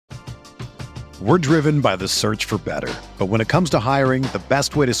We're driven by the search for better. But when it comes to hiring, the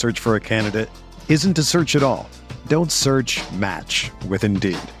best way to search for a candidate isn't to search at all. Don't search, match with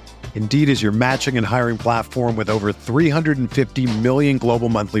Indeed. Indeed is your matching and hiring platform with over 350 million global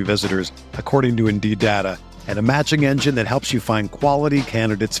monthly visitors, according to Indeed data, and a matching engine that helps you find quality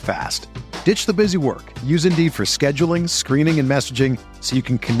candidates fast. Ditch the busy work. Use Indeed for scheduling, screening, and messaging so you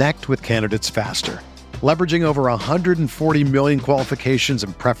can connect with candidates faster. Leveraging over 140 million qualifications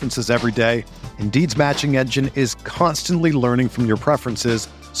and preferences every day, Indeed's matching engine is constantly learning from your preferences,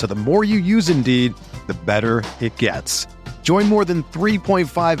 so the more you use Indeed, the better it gets. Join more than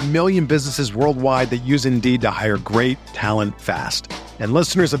 3.5 million businesses worldwide that use Indeed to hire great talent fast. And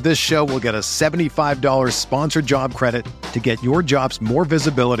listeners of this show will get a $75 sponsored job credit to get your jobs more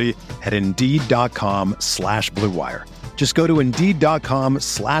visibility at Indeed.com/Blue Wire. Just go to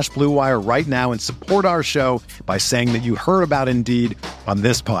Indeed.com/Blue Wire right now and support our show by saying that you heard about Indeed on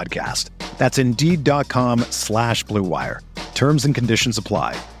this podcast. That's Indeed.com/Blue Wire. Terms and conditions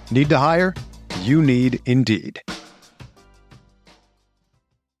apply. Need to hire? You need Indeed.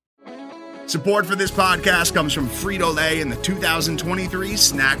 Support for this podcast comes from Frito-Lay and the 2023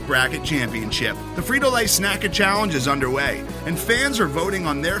 Snack Bracket Championship. The Frito-Lay Snack-It Challenge is underway, and fans are voting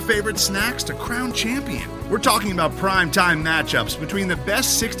on their favorite snacks to crown champion. We're talking about prime-time matchups between the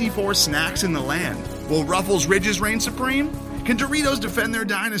best 64 snacks in the land. Will Ruffles Ridges reign supreme? Can Doritos defend their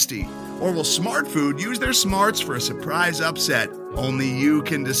dynasty? Or will Smart Food use their smarts for a surprise upset? Only you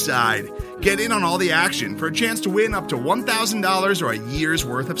can decide. Get in on all the action for a chance to win up to $1,000 or a year's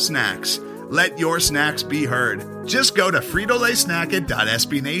worth of snacks. Let your snacks be heard. Just go to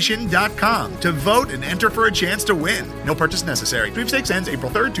fritolaysnacket.sbnation.com to vote and enter for a chance to win. No purchase necessary. Sweepstakes ends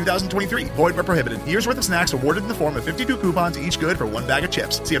April 3rd, 2023. Void where prohibited. Year's worth of snacks awarded in the form of 52 coupons, each good for one bag of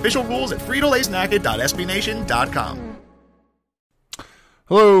chips. See official rules at fritolaysnacket.sbnation.com.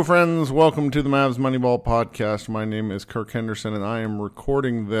 Hello, friends. Welcome to the Mavs Moneyball podcast. My name is Kirk Henderson, and I am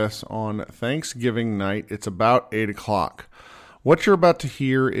recording this on Thanksgiving night. It's about 8 o'clock. What you're about to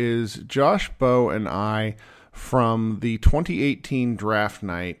hear is Josh Bowe and I from the 2018 draft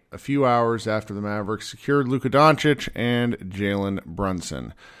night, a few hours after the Mavericks secured Luka Doncic and Jalen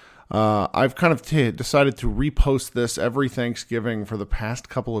Brunson. I've kind of decided to repost this every Thanksgiving for the past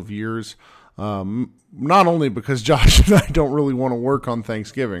couple of years, not only because Josh and I don't really want to work on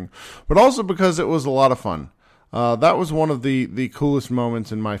Thanksgiving, but also because it was a lot of fun. That was one of the coolest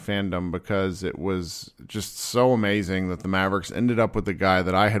moments in my fandom because it was just so amazing that the Mavericks ended up with the guy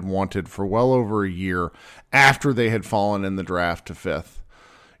that I had wanted for well over a year after they had fallen in the draft to 5th.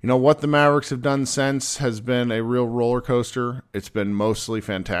 You know, what the Mavericks have done since has been a real roller coaster. It's been mostly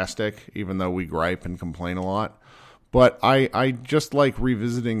fantastic, even though we gripe and complain a lot. But I just like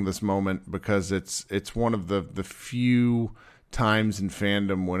revisiting this moment because it's one of the few times in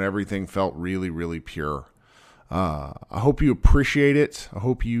fandom when everything felt really, really pure. I hope you appreciate it. I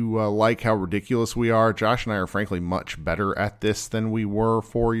hope you like how ridiculous we are. Josh and I are frankly much better at this than we were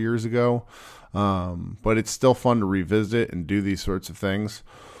 4 years ago. But it's still fun to revisit and do these sorts of things.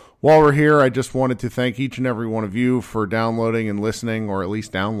 While we're here, I just wanted to thank each and every one of you for downloading and listening, or at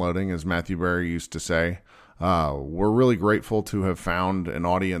least downloading, as Matthew Berry used to say. We're really grateful to have found an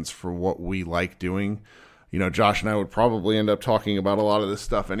audience for what we like doing. You know, Josh and I would probably end up talking about a lot of this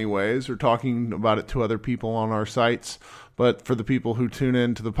stuff anyways, or talking about it to other people on our sites. But for the people who tune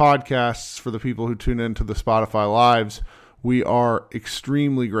in to the podcasts, for the people who tune in to the Spotify Lives, we are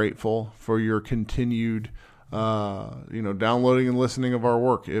extremely grateful for your continued, downloading and listening of our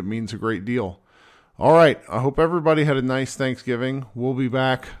work. It means a great deal. All right. I hope everybody had a nice Thanksgiving. We'll be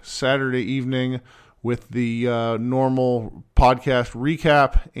back Saturday evening with the normal podcast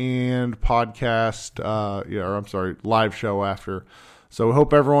recap and live show after. So we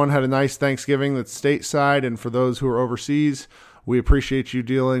hope everyone had a nice Thanksgiving that's stateside, and for those who are overseas, we appreciate you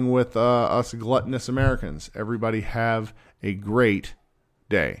dealing with us gluttonous Americans. Everybody have a great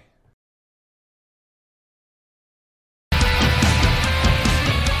day.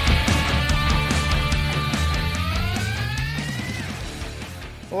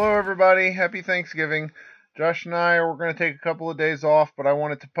 Hello, everybody. Happy Thanksgiving. Josh and I are going to take a couple of days off, but I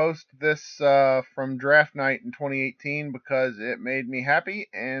wanted to post this from draft night in 2018 because it made me happy,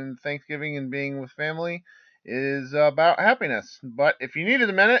 and Thanksgiving and being with family is about happiness. But if you needed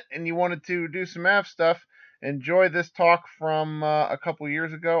a minute and you wanted to do some Mavs stuff, enjoy this talk from a couple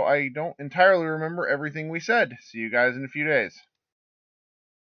years ago. I don't entirely remember everything we said. See you guys in a few days.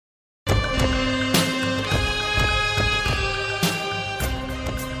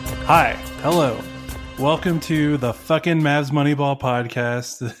 Hi, hello. Welcome to the fucking Mavs Moneyball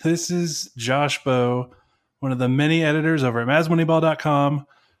podcast. This is Josh Bowe, one of the many editors over at MavsMoneyball.com.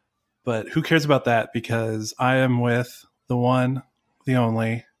 But who cares about that? Because I am with the one, the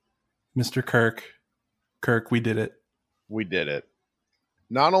only, Mr. Kirk. Kirk, we did it. We did it.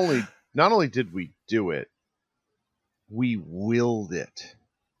 Not only did we do it, we willed it.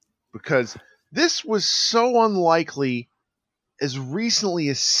 Because this was so unlikely as recently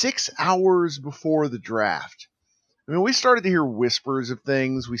as 6 hours before the draft. I mean, we started to hear whispers of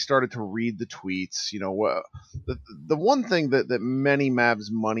things. We started to read the tweets. You know, the one thing that many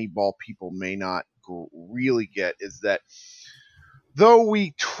Mavs Moneyball people may not really get is that though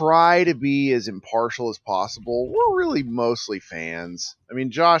we try to be as impartial as possible, we're really mostly fans. I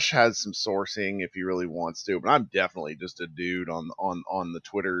mean, Josh has some sourcing if he really wants to, but I'm definitely just a dude on the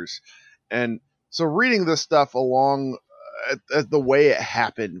Twitters. And so reading this stuff along the way it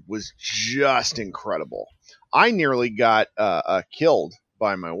happened was just incredible. I nearly got killed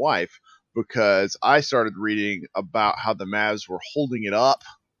by my wife because I started reading about how the Mavs were holding it up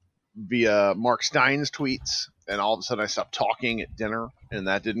via Mark Stein's tweets, and all of a sudden I stopped talking at dinner, and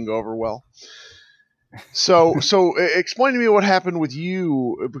that didn't go over well. So explain to me what happened with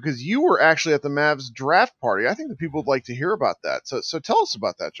you, because you were actually at the Mavs draft party. I think the people would like to hear about that. So tell us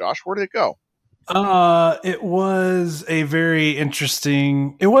about that, Josh. Where did it go? It was a very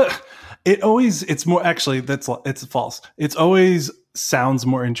interesting. It's false. It's always sounds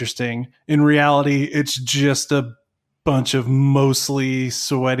more interesting. In reality, it's just a bunch of mostly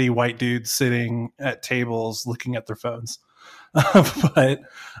sweaty white dudes sitting at tables looking at their phones. but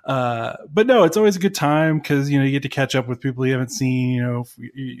no, it's always a good time because, you know, you get to catch up with people you haven't seen.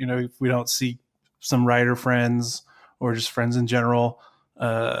 If we don't see some writer friends or just friends in general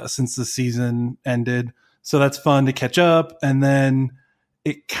since the season ended. So that's fun to catch up. And then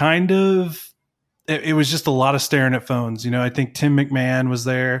it was just a lot of staring at phones. You know, I think Tim McMahon was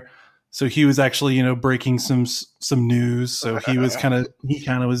there. So he was actually, you know, breaking some news. So he kind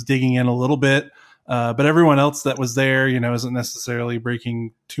of was digging in a little bit. But everyone else that was there, you know, isn't necessarily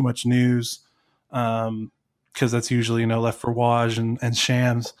breaking too much news. Because that's usually, you know, left for Waj and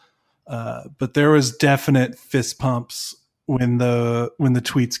Shams. But there was definite fist pumps when the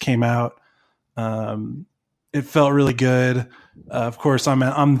tweets came out. It felt really good. Of course,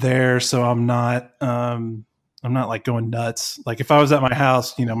 I'm there, so I'm not like going nuts. Like if I was at my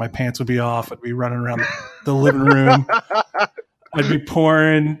house, you know, my pants would be off. I'd be running around the living room. I'd be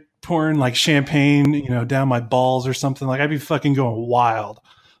pouring like champagne, you know, down my balls or something. Like I'd be fucking going wild.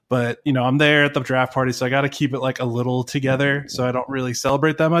 But, you know, I'm there at the draft party, so I got to keep it like a little together. So I don't really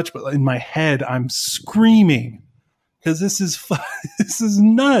celebrate that much. But in my head, I'm screaming because this is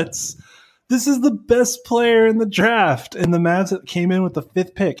nuts. This is the best player in the draft. And the Mavs came in with the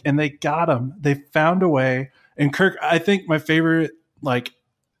 5th pick and they got him. They found a way. And Kirk, I think my favorite,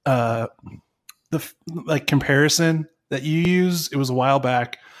 comparison that you used, it was a while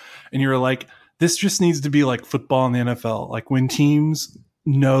back. And you were like, this just needs to be like football in the NFL. Like when teams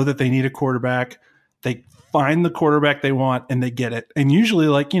know that they need a quarterback, they find the quarterback they want and they get it. And usually,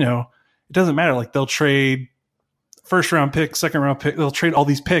 like, you know, it doesn't matter. Like they'll trade first round pick, second round pick. They'll trade all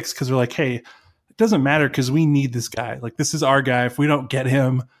these picks because they're like, hey, it doesn't matter because we need this guy. Like this is our guy. If we don't get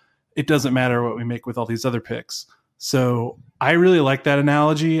him, it doesn't matter what we make with all these other picks. So I really like that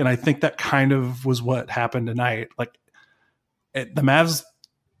analogy. And I think that kind of was what happened tonight. Like the Mavs,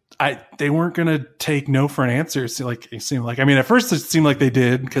 they weren't going to take no for an answer. So it seemed like, I mean, at first it seemed like they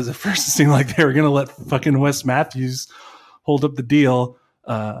did, because at first it seemed like they were going to let fucking Wes Matthews hold up the deal.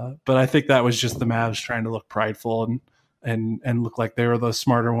 But I think that was just the Mavs trying to look prideful and look like they were the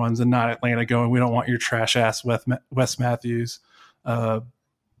smarter ones, and not Atlanta going, we don't want your trash ass Wes Matthews.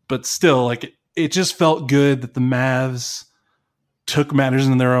 But still, like it just felt good that the Mavs took matters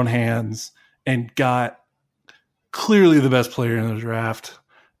in their own hands and got clearly the best player in the draft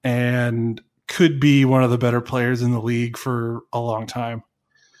and could be one of the better players in the league for a long time.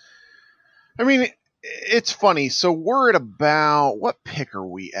 I mean, it's funny. So we're at about, what pick are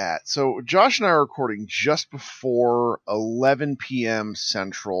we at? So Josh and I are recording just before 11 p.m.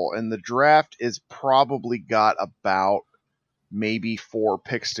 Central, and the draft is probably got about maybe 4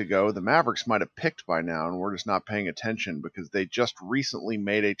 picks to go. The Mavericks might have picked by now, and we're just not paying attention because they just recently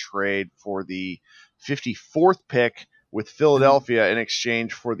made a trade for the 54th pick with Philadelphia in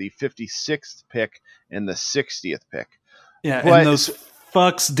exchange for the 56th pick and the 60th pick. Yeah, but, and those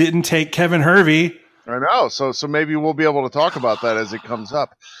fucks didn't take Kevin Hervey. I know. So maybe we'll be able to talk about that as it comes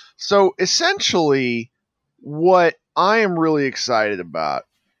up. So essentially, what I am really excited about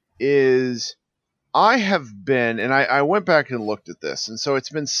is I have been, and I went back and looked at this, and so it's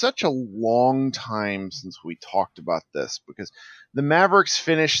been such a long time since we talked about this, because the Mavericks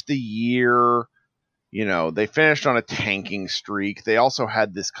finished the year They finished on a tanking streak. They also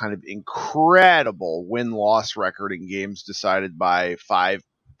had this kind of incredible win-loss record in games decided by five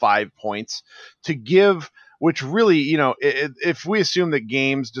points to give, which really, if we assume that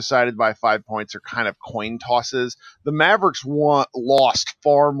games decided by 5 points are kind of coin tosses, the Mavericks lost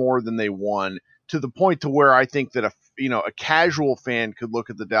far more than they won, to the point to where I think that a casual fan could look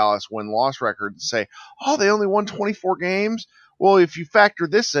at the Dallas win-loss record and say, oh, they only won 24 games? Well, if you factor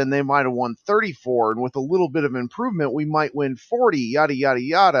this in, they might have won 34, and with a little bit of improvement, we might win 40, yada, yada,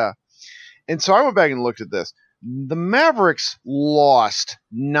 yada. And so I went back and looked at this. The Mavericks lost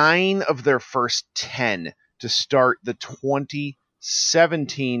 9 of their first 10 to start the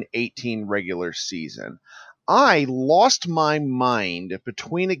 2017-18 regular season. I lost my mind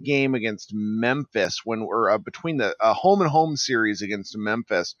between a game against Memphis between the home and home series against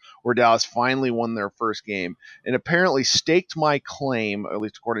Memphis, where Dallas finally won their first game, and apparently staked my claim, at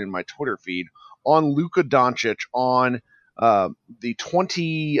least according to my Twitter feed, on Luka Doncic on the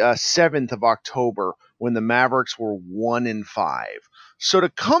 27th of October when the Mavericks were 1-5. So to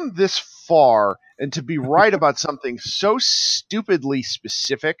come this far and to be right about something so stupidly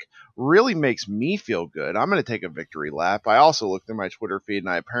specific really makes me feel good. I'm going to take a victory lap. I also looked through my Twitter feed, and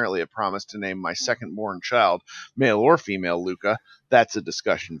I apparently have promised to name my second-born child, male or female, Luka. That's a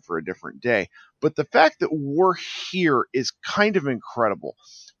discussion for a different day. But the fact that we're here is kind of incredible,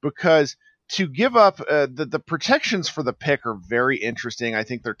 because to give up the protections for the pick are very interesting. I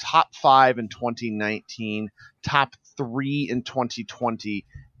think they're top 5 in 2019, top 3 in 2020,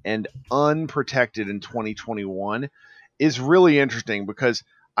 and unprotected in 2021 is really interesting, because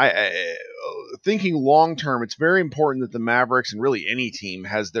I thinking long term, it's very important that the Mavericks, and really any team,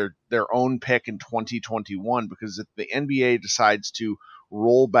 has their own pick in 2021, because if the NBA decides to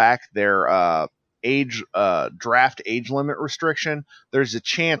roll back their draft age limit restriction, there's a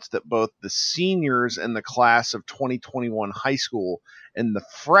chance that both the seniors in the class of 2021 high school and the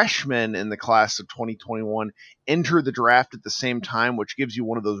freshmen in the class of 2021 enter the draft at the same time, which gives you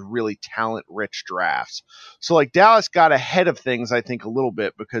one of those really talent-rich drafts. So Dallas got ahead of things, I think, a little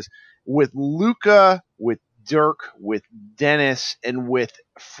bit, because with Luka, with Dirk, with Dennis, and with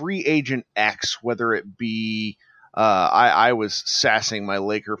free agent X, whether it be I was sassing my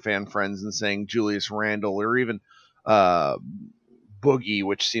Laker fan friends and saying Julius Randle, or even Boogie,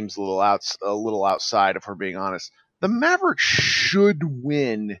 which seems a little outside, if we're being honest. The Mavericks should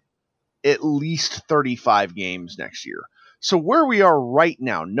win at least 35 games next year. So where we are right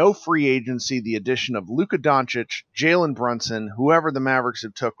now, no free agency, the addition of Luka Doncic, Jalen Brunson, whoever the Mavericks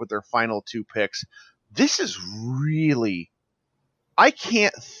have took with their final 2 picks, this is really, I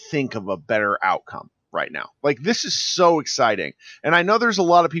can't think of a better outcome right now. This is so exciting. And I know there's a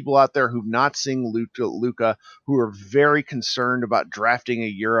lot of people out there who've not seen Luka who are very concerned about drafting a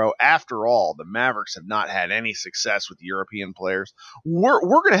Euro. After all, the Mavericks have not had any success with European players. We're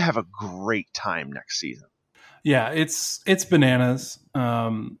going to have a great time next season. Yeah, it's bananas.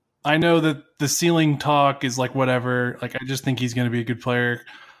 I know that the ceiling talk is whatever. I just think he's going to be a good player.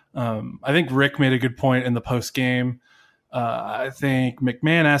 I think Rick made a good point in the post game. I think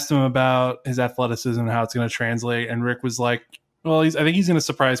McMahon asked him about his athleticism and how it's going to translate, and Rick was like, well, I think he's going to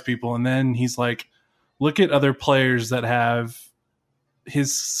surprise people. And then he's like, look at other players that have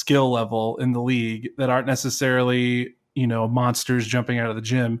his skill level in the league that aren't necessarily, monsters jumping out of the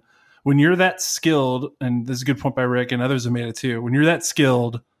gym. When you're that skilled, and this is a good point by Rick, and others have made it too, when you're that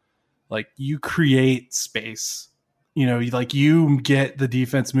skilled, you create space. You get the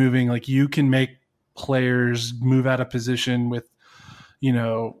defense moving, you can make players move out of position with,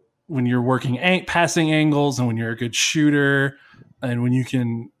 when you're working passing angles, and when you're a good shooter, and when you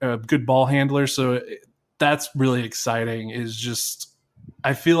can a good ball handler. So that's really exciting. Is just,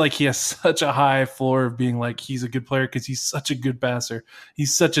 I feel like he has such a high floor of being he's a good player because he's such a good passer.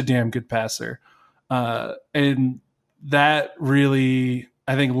 He's such a damn good passer. And that really,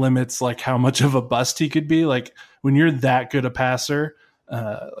 I think, limits how much of a bust he could be. When you're that good a passer,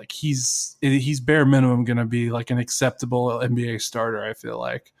 he's bare minimum going to be an acceptable NBA starter, I feel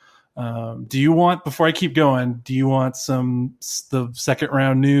like. Do you want, before I keep going, do you want the second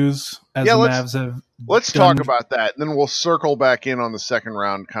round news as the Mavs have? Let's talk about that, and then we'll circle back in on the second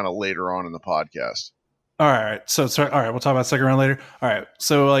round kind of later on in the podcast. All right. So all right, we'll talk about second round later. All right.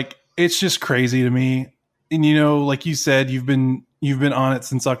 So it's just crazy to me. And like you said, you've been on it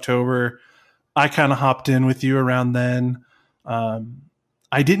since October. I kind of hopped in with you around then.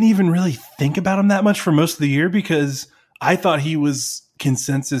 I didn't even really think about him that much for most of the year because I thought he was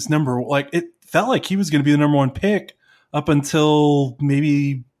consensus number. It felt like he was going to be the number 1 pick up until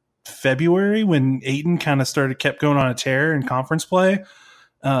maybe February when Ayton kind of kept going on a tear in conference play.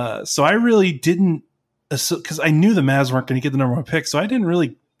 So I really didn't because I knew the Mavs weren't going to get the number 1 pick, so I didn't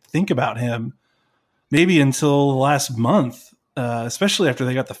really think about him maybe until last month, especially after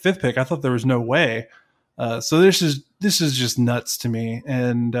they got the 5th pick. I thought there was no way. So this is just nuts to me,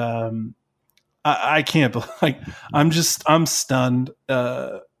 and I can't I'm stunned.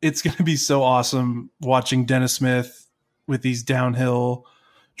 It's going to be so awesome watching Dennis Smith with these downhill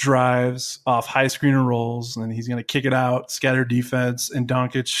drives off high screener rolls, and he's going to kick it out, scatter defense, and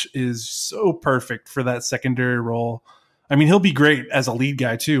Doncic is so perfect for that secondary role. I mean, he'll be great as a lead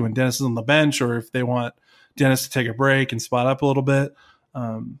guy too when Dennis is on the bench, or if they want Dennis to take a break and spot up a little bit.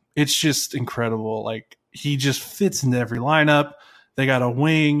 It's just incredible. Like, he just fits into every lineup. They got a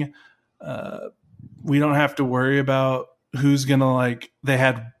wing. We don't have to worry about who's going to, they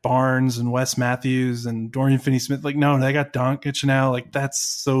had Barnes and Wes Matthews and Dorian Finney-Smith. No, they got Doncic now. That's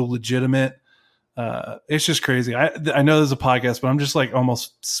so legitimate. It's just crazy. I know there's a podcast, but I'm just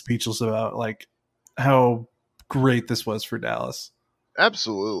almost speechless about how great this was for Dallas.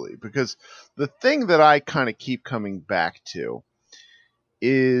 Absolutely. Because the thing that I kind of keep coming back to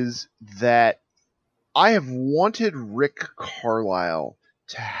is that I have wanted Rick Carlisle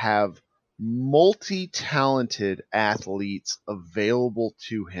to have multi-talented athletes available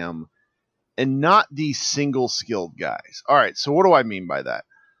to him and not these single skilled guys. All right, so what do I mean by that?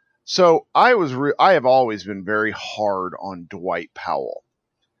 So I have always been very hard on Dwight Powell.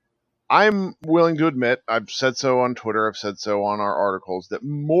 I'm willing to admit, I've said so on Twitter, I've said so on our articles, that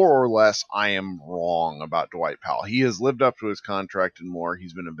more or less I am wrong about Dwight Powell. He has lived up to his contract and more.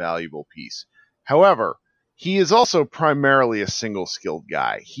 He's been a valuable piece. However, he is also primarily a single-skilled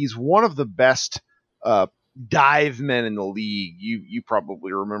guy. He's one of the best dive men in the league. You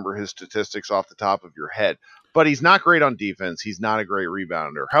probably remember his statistics off the top of your head. But he's not great on defense. He's not a great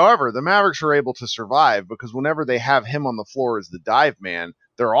rebounder. However, the Mavericks are able to survive because whenever they have him on the floor as the dive man,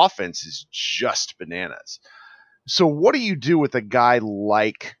 their offense is just bananas. So what do you do with a guy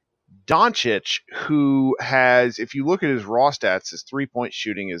like Doncic, who has, if you look at his raw stats, his three-point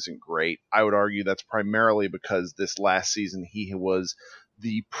shooting isn't great. I would argue that's primarily because this last season he was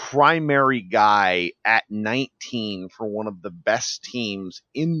the primary guy at 19 for one of the best teams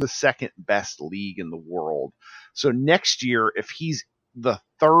in the second best league in the world. So next year, if he's the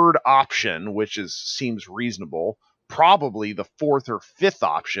third option, which seems reasonable, probably the fourth or fifth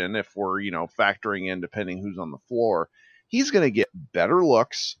option if we're, factoring in depending who's on the floor, he's going to get better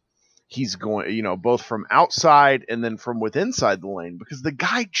looks. He's going, both from outside and then from within inside the lane, because the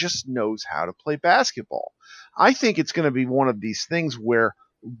guy just knows how to play basketball. I think it's going to be one of these things where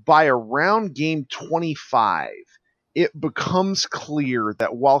by around game 25, it becomes clear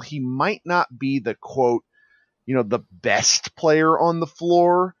that while he might not be the quote, the best player on the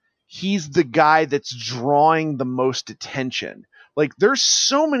floor, he's the guy that's drawing the most attention. There's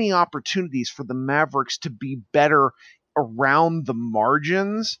so many opportunities for the Mavericks to be better around the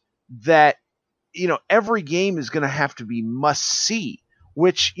margins that, every game is going to have to be must see,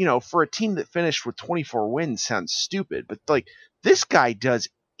 which, for a team that finished with 24 wins sounds stupid, but this guy does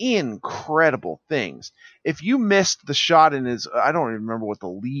incredible things. If you missed the shot in his, I don't even remember what the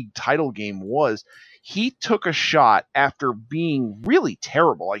league title game was, he took a shot after being really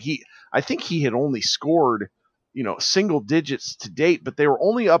terrible. I think he had only scored, single digits to date, but they were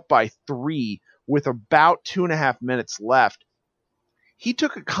only up by 3 with about 2.5 minutes left. He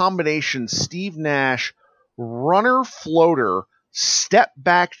took a combination Steve Nash runner floater step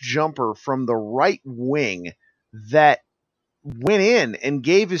back jumper from the right wing that went in and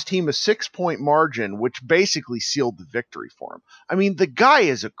gave his team a 6-point margin, which basically sealed the victory for him. I mean, the guy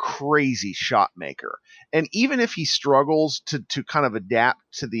is a crazy shot maker. And even if he struggles to kind of adapt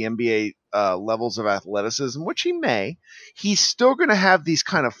to the NBA levels of athleticism, which he may, he's still going to have these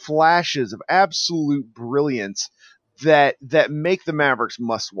kind of flashes of absolute brilliance that make the Mavericks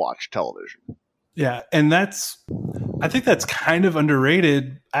must-watch television. Yeah, and I think that's kind of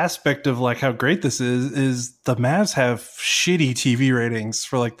underrated aspect of how great this is the Mavs have shitty TV ratings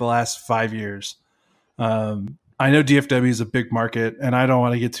for the last 5 years. I know DFW is a big market, and I don't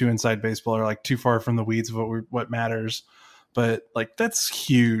want to get too inside baseball or too far from the weeds of what matters. But that's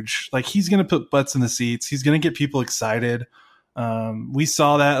huge. He's going to put butts in the seats. He's going to get people excited. We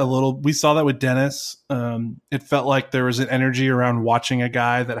saw that we saw that with Dennis. It felt like there was an energy around watching a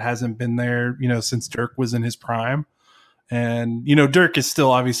guy that hasn't been there, since Dirk was in his prime. And, Dirk is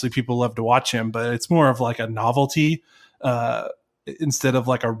still, obviously people love to watch him, but it's more of a novelty, instead of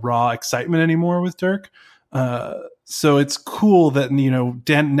a raw excitement anymore with Dirk. So it's cool that,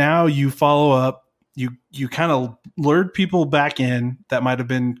 now you follow up, you kind of lured people back in that might've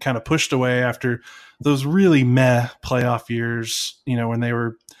been kind of pushed away after those really meh playoff years, when they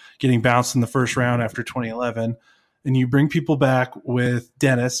were getting bounced in the first round after 2011. And you bring people back with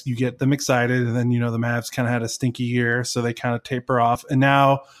Dennis, you get them excited, and then, the Mavs kind of had a stinky year, so they kind of taper off. And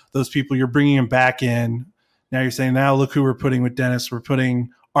now those people, you're bringing them back in. Now you're saying, now look who we're putting with Dennis. We're putting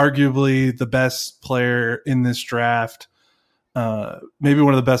arguably the best player in this draft, maybe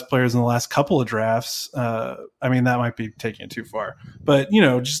one of the best players in the last couple of drafts. That might be taking it too far. But,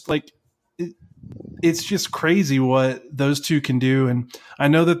 just like it's just crazy what those two can do. And I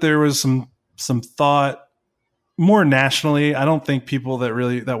know that there was some thought more nationally. I don't think people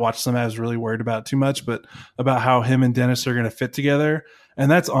that watch the Mavs really worried about too much, but about how him and Dennis are going to fit together. And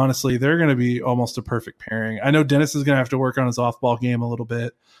that's honestly, they're going to be almost a perfect pairing. I know Dennis is going to have to work on his off-ball game a little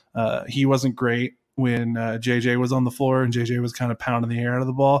bit. He wasn't great when JJ was on the floor, and JJ was kind of pounding the air out of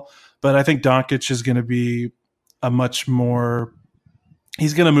the ball. But I think Doncic is going to be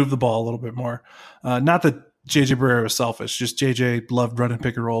he's going to move the ball a little bit more. Not that JJ Barea was selfish, just JJ loved running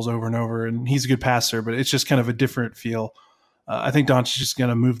pick and rolls over and over, and he's a good passer, but it's just kind of a different feel. I think Doncic is going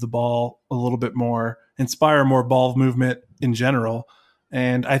to move the ball a little bit more, inspire more ball movement in general.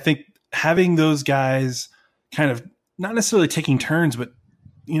 And I think having those guys kind of not necessarily taking turns, but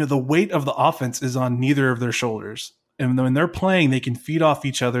the weight of the offense is on neither of their shoulders. And when they're playing, they can feed off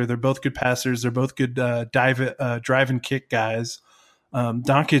each other. They're both good passers. They're both good drive and kick guys.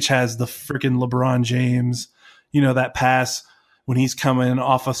 Doncic has the freaking LeBron James, that pass when he's coming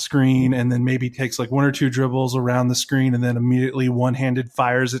off a screen and then maybe takes like one or two dribbles around the screen and then immediately one-handed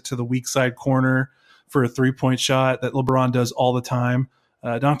fires it to the weak side corner for a 3-point shot that LeBron does all the time.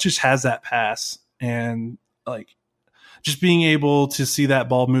 Doncic has that pass, and like just being able to see that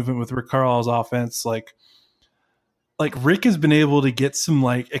ball movement with Rick Carlisle's offense, like Rick has been able to get some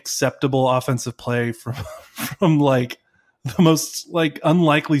like acceptable offensive play from like the most like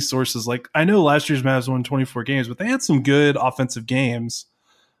unlikely sources. Like I know last year's Mavs won 24 games, but they had some good offensive games.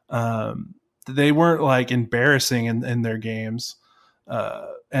 They weren't like embarrassing in their games.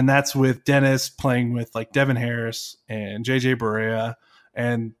 And that's with Dennis playing with like Devin Harris and JJ Barea.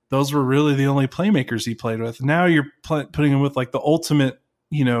 And those were really the only playmakers he played with. Now you're putting him with like the ultimate,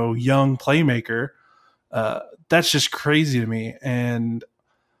 young playmaker. That's just crazy to me. And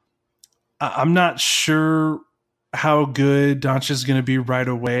I'm not sure how good Doncic is going to be right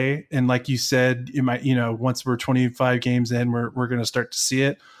away. And like you said, it might, once we're 25 games in, we're going to start to see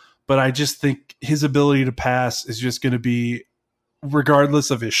it. But I just think his ability to pass is just going to be,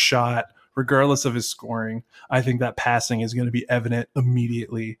 regardless of his shot, regardless of his scoring, I think that passing is going to be evident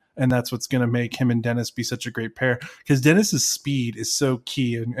immediately. And that's what's going to make him and Dennis be such a great pair, because Dennis's speed is so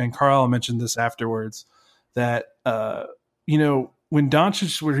key. And Carl mentioned this afterwards that, when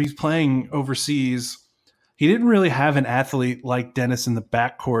Doncic, where he's playing overseas, he didn't really have an athlete like Dennis in the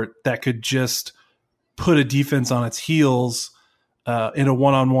backcourt that could just put a defense on its heels in a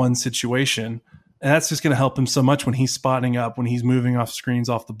one-on-one situation. And that's just going to help him so much when he's spotting up, when he's moving off screens,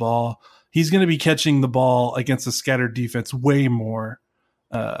 off the ball. He's going to be catching the ball against a scattered defense way more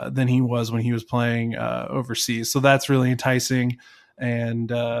than he was when he was playing overseas. So that's really enticing.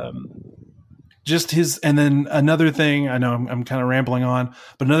 And and then another thing, I know I'm kind of rambling on,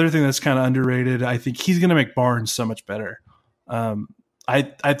 but another thing that's kind of underrated, I think he's going to make Barnes so much better. I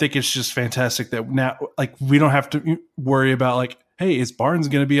think it's just fantastic that now, like, we don't have to worry about like, hey, is Barnes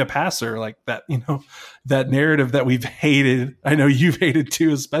going to be a passer? Like that, that narrative that we've hated. I know you've hated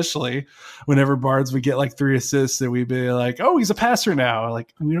too, especially whenever Barnes would get like 3 assists and we'd be like, oh, he's a passer now.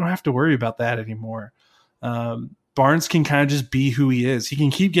 Like, we don't have to worry about that anymore. Barnes can kind of just be who he is. He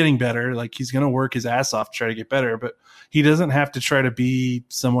can keep getting better. Like, he's going to work his ass off to try to get better, but he doesn't have to try to be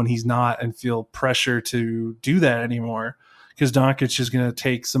someone he's not and feel pressure to do that anymore, because Doncic is going to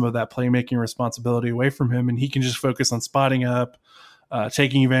take some of that playmaking responsibility away from him, and he can just focus on spotting up,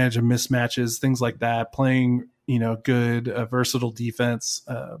 taking advantage of mismatches, things like that, playing, good, versatile defense.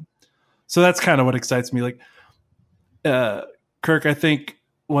 So that's kind of what excites me. Like, Kirk, I think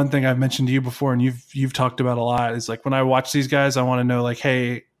one thing I've mentioned to you before, and you've talked about a lot, is like, when I watch these guys, I want to know, like,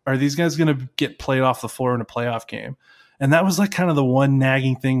 hey, are these guys going to get played off the floor in a playoff game? And that was like kind of the one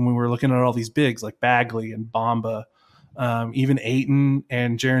nagging thing when we were looking at all these bigs like Bagley and Bamba, even Ayton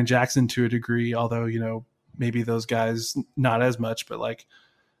and Jaren Jackson to a degree, although, maybe those guys not as much, but like,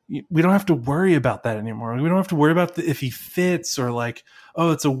 we don't have to worry about that anymore. We don't have to worry about if he fits, or like,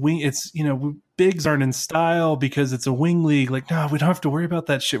 oh, it's a wing. It's, bigs aren't in style because it's a wing league. Like, no, we don't have to worry about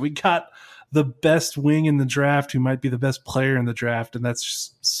that shit. We got the best wing in the draft who might be the best player in the draft. And that's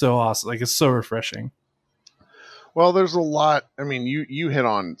just so awesome. Like, it's so refreshing. Well, there's a lot. I mean, you hit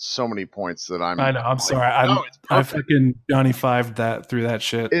on so many points that I know. I'm sorry. I fucking Johnny Fived that through that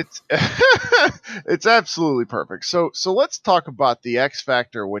shit. It's it's absolutely perfect. So let's talk about the X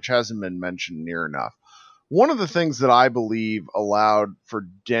factor, which hasn't been mentioned near enough. One of the things that I believe allowed for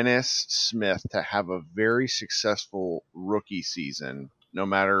Dennis Smith to have a very successful rookie season, no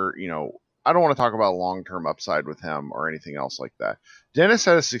matter, I don't want to talk about long-term upside with him or anything else like that. Dennis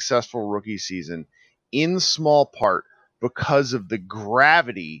had a successful rookie season in small part because of the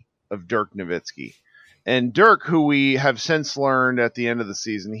gravity of Dirk Nowitzki. And Dirk, who we have since learned at the end of the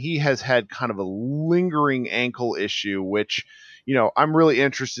season, he has had kind of a lingering ankle issue, which, I'm really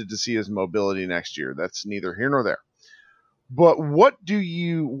interested to see his mobility next year. That's neither here nor there. But what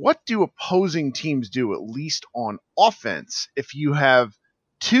do opposing teams do, at least on offense, if you have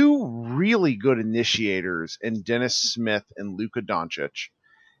two really good initiators in Dennis Smith and Luka Doncic,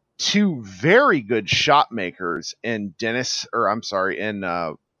 two very good shot makers in Dirk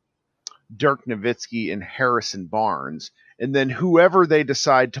Nowitzki and Harrison Barnes, and then whoever they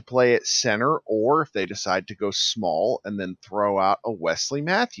decide to play at center, or if they decide to go small and then throw out a Wesley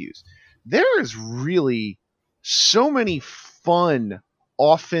Matthews. There is really so many fun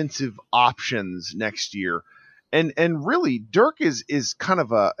offensive options next year. And really, Dirk is kind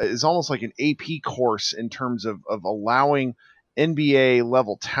of is almost like an AP course in terms of allowing NBA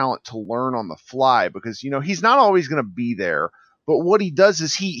level talent to learn on the fly, because he's not always going to be there. But what he does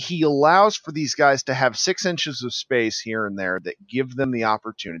is he allows for these guys to have 6 inches of space here and there that give them the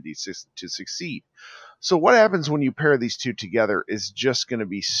opportunity to succeed. So what happens when you pair these two together is just going to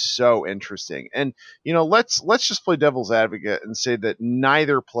be so interesting. And, let's just play devil's advocate and say that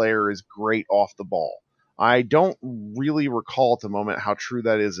neither player is great off the ball. I don't really recall at the moment how true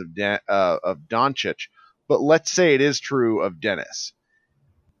that is of Doncic, but let's say it is true of Dennis.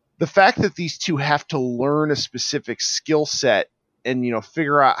 The fact that these two have to learn a specific skill set and,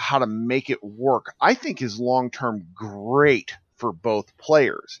 figure out how to make it work, I think is long-term great for both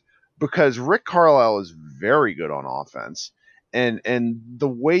players, because Rick Carlisle is very good on offense, and the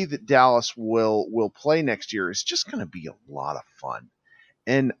way that Dallas will play next year is just going to be a lot of fun.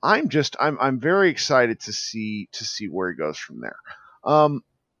 And I'm very excited to see where he goes from there.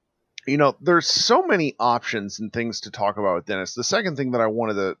 There's so many options and things to talk about with Dennis. The second thing that I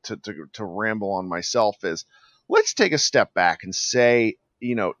wanted to ramble on myself is, let's take a step back and say,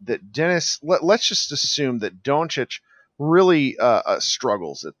 that Dennis, let's just assume that Doncic really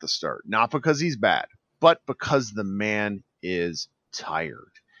struggles at the start, not because he's bad, but because the man is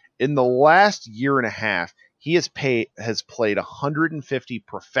tired. In the last year and a half, he has played 150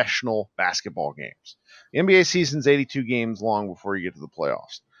 professional basketball games. The NBA season's 82 games long before you get to the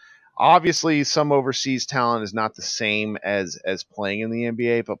playoffs. Obviously, some overseas talent is not the same as playing in the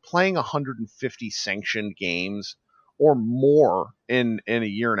NBA, but playing 150 sanctioned games or more in a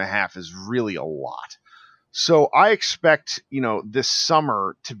year and a half is really a lot. So I expect, this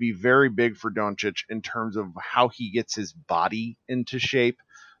summer to be very big for Doncic in terms of how he gets his body into shape,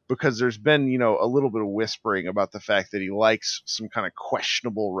 because there's been, a little bit of whispering about the fact that he likes some kind of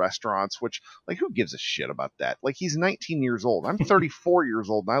questionable restaurants, which, like, who gives a shit about that? Like, he's 19 years old. I'm 34 years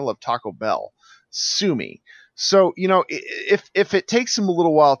old, and I love Taco Bell. Sue me. So, if it takes him a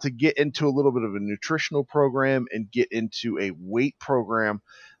little while to get into a little bit of a nutritional program and get into a weight program,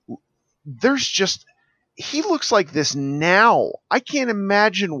 he looks like this now. I can't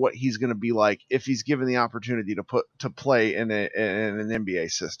imagine what he's going to be like if he's given the opportunity to play in an NBA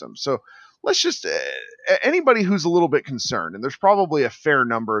system. So let's just anybody who's a little bit concerned, and there's probably a fair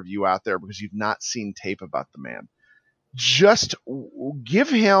number of you out there because you've not seen tape about the man, just give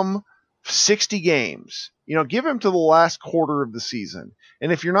him 60 games. Give him to the last quarter of the season.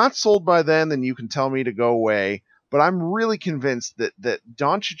 And if you're not sold by then you can tell me to go away. But I'm really convinced that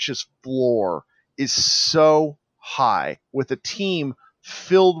Doncic's floor is so high with a team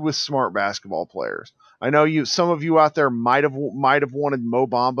filled with smart basketball players. I know some of you out there might have wanted Mo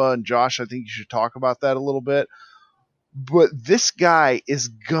Bamba, and Josh, I think you should talk about that a little bit. But this guy is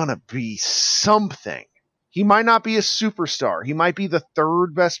gonna be something. He might not be a superstar. He might be the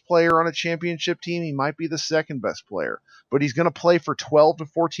third best player on a championship team. He might be the second best player, but he's going to play for 12 to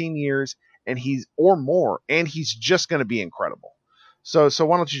 14 years or more, and he's just going to be incredible. So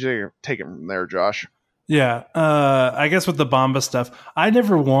why don't you take it from there, Josh? Yeah. I guess with the Bamba stuff, I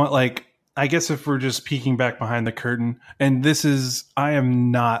never want, I guess if we're just peeking back behind the curtain, and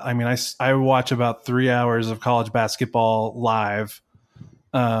I watch about 3 hours of college basketball live,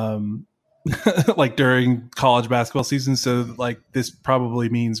 during college basketball season. So this probably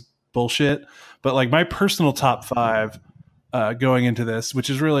means bullshit, but my personal top 5 going into this, which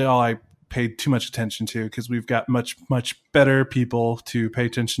is really all I paid too much attention to, because we've got much better people to pay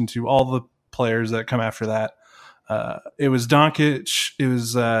attention to. All the players that come after that. It was Doncic, it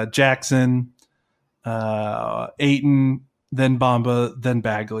was Jackson, Ayton, then Bamba, then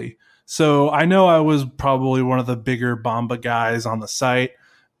Bagley. So I know I was probably one of the bigger Bamba guys on the site,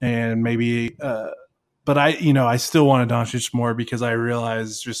 and maybe, but I still wanted Doncic more, because I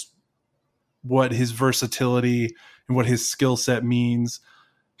realized just what his versatility and what his skill set means,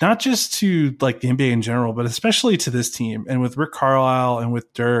 not just to like the NBA in general, but especially to this team, and with Rick Carlisle and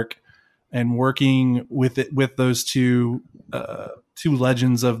with Dirk, and working with those two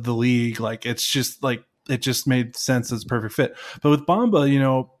legends of the league. Like, it's just like, it just made sense as a perfect fit. But with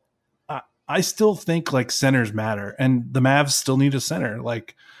Bamba, I still think like centers matter, and the Mavs still need a center.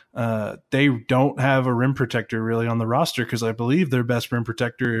 Like, they don't have a rim protector really on the roster, because I believe their best rim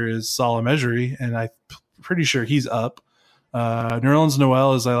protector is Salah Mejri, and I'm pretty sure he's up. Nerlens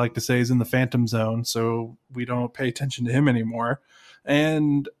Noel, as I like to say, is in the phantom zone, so we don't pay attention to him anymore.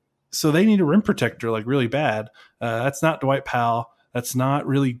 And so they need a rim protector like really bad. That's not Dwight Powell. That's not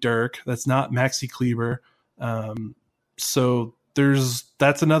really Dirk. That's not Maxi Kleber. So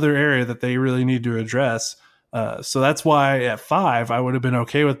that's another area that they really need to address. So that's why at 5, I would have been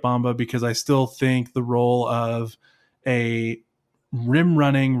okay with Bamba, because I still think the role of a rim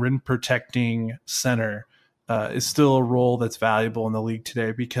running, rim protecting center is still a role that's valuable in the league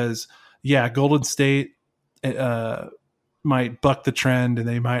today. Because Golden State might buck the trend, and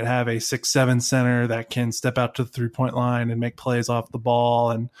they might have a 6'7" center that can step out to the 3-point line and make plays off the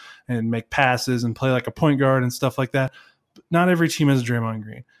ball and make passes and play like a point guard and stuff like that. But not every team has a Draymond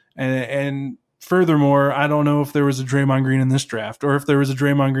Green. And furthermore, I don't know if there was a Draymond Green in this draft, or if there was a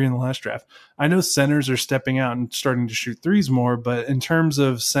Draymond Green in the last draft. I know centers are stepping out and starting to shoot threes more, but in terms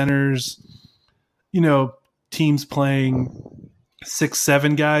of centers, teams playing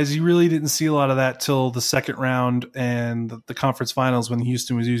 6-7 guys, you really didn't see a lot of that till the second round and the conference finals, when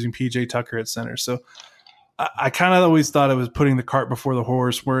Houston was using PJ Tucker at center. So I kind of always thought it was putting the cart before the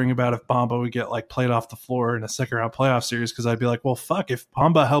horse, worrying about if Bamba would get like played off the floor in a second round playoff series. Because I'd be like, well, fuck, if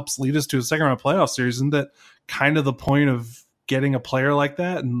Bamba helps lead us to a second round playoff series, isn't that kind of the point of getting a player like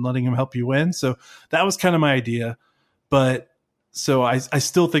that and letting him help you win? So that was kind of my idea. But so I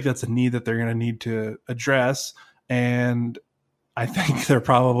still think that's a need that they're going to need to address. And I think they're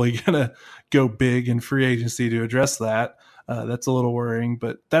probably going to go big in free agency to address that. That's a little worrying,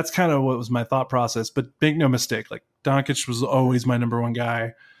 but that's kind of what was my thought process. But make no mistake, like, Doncic was always my number one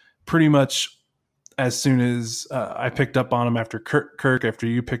guy, pretty much as soon as I picked up on him after Kirk, after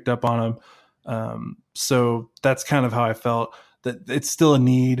you picked up on him. So that's kind of how I felt. That it's still a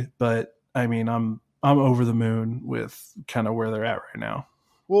need, but I mean, I'm over the moon with kind of where they're at right now.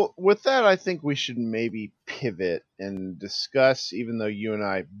 Well, with that, I think we should maybe pivot and discuss, even though you and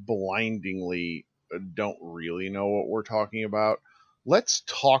I blindingly don't really know what we're talking about, let's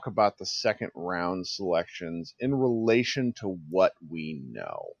talk about the second round selections in relation to what we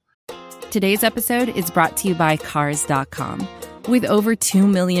know. Today's episode is brought to you by Cars.com. With over 2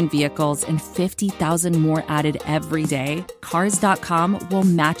 million vehicles and 50,000 more added every day, Cars.com will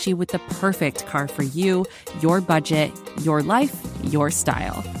match you with the perfect car for you, your budget, your life, your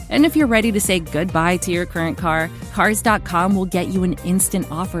style. And if you're ready to say goodbye to your current car, Cars.com will get you an instant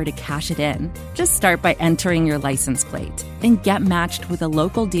offer to cash it in. Just start by entering your license plate and get matched with a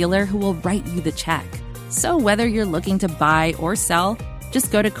local dealer who will write you the check. So whether you're looking to buy or sell,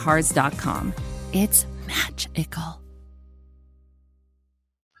 just go to Cars.com. It's magical.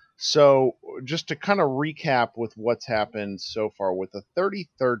 So just to kind of recap with what's happened so far, with the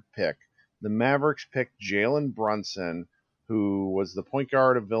 33rd pick, the Mavericks picked Jalen Brunson, who was the point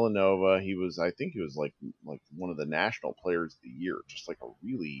guard of Villanova. I think he was like one of the national players of the year, just like a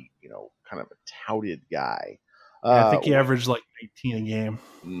really, kind of a touted guy. I think he averaged like 18 a game.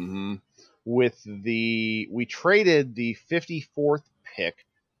 Mm-hmm. We traded the 54th pick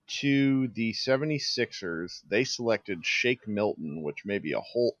to the 76ers. They selected Shake Milton, which may be a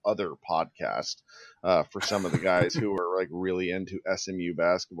whole other podcast for some of the guys who are like really into SMU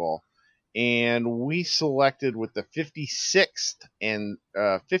basketball. And we selected with the 56th and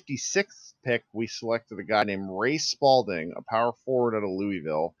 56th pick, we selected a guy named Ray Spalding, a power forward out of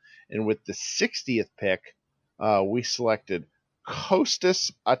Louisville. And with the 60th pick, we selected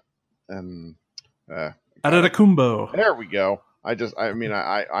Kostas Adetokounmpo. There we go. I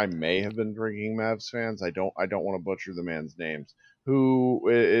may have been drinking Mavs fans. I don't want to butcher the man's names.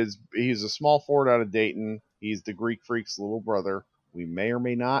 He's a small forward out of Dayton. He's the Greek Freak's little brother. We may or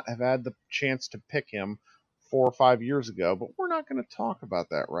may not have had the chance to pick him 4 or 5 years ago, but we're not going to talk about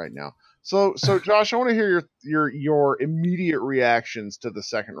that right now. So Josh, I want to hear your immediate reactions to the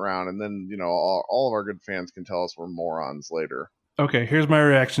second round, and then all of our good fans can tell us we're morons later. Okay, here's my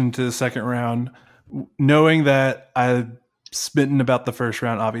reaction to the second round, knowing that I've smitten about the first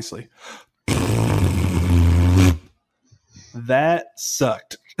round, obviously. That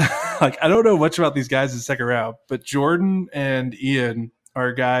sucked. Like, I don't know much about these guys in the second round, but Jordan and Ian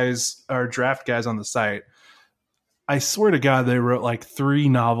are draft guys on the site. I swear to God, they wrote like 3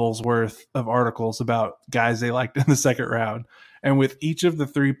 novels worth of articles about guys they liked in the second round. And with each of the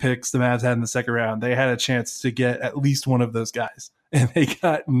 3 picks the Mavs had in the second round, they had a chance to get at least one of those guys. And they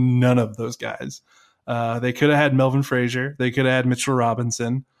got none of those guys. They could have had Melvin Frazier. They could have had Mitchell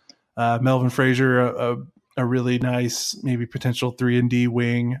Robinson. Melvin Frazier, a really nice, maybe potential 3-and-D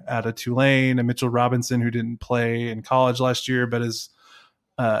wing out of Tulane. And Mitchell Robinson, who didn't play in college last year, but is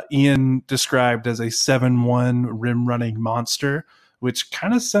Ian described as a 7-1 rim running monster, which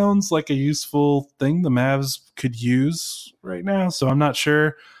kind of sounds like a useful thing the Mavs could use right now. So I'm not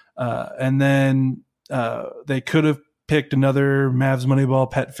sure. And then they could have picked another Mavs Moneyball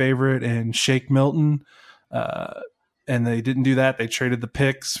pet favorite in Shake Milton. And they didn't do that. They traded the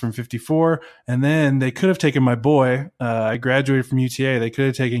picks from 54. And then they could have taken my boy. I graduated from UTA. They could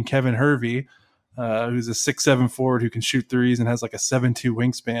have taken Kevin Hervey, who's a 6'7" forward who can shoot threes and has like a 7'2"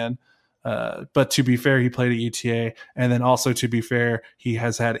 wingspan. But to be fair, he played at UTA. And then also, to be fair, he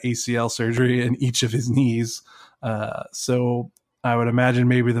has had ACL surgery in each of his knees. So I would imagine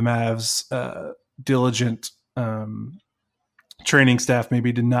maybe the Mavs' diligent training staff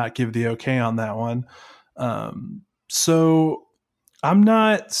maybe did not give the okay on that one. So I'm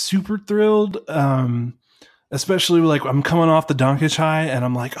not super thrilled, especially like I'm coming off the Doncic high and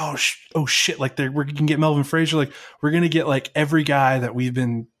I'm like, oh shit, like we're going to get Melvin Frazier. Like we're going to get like every guy that we've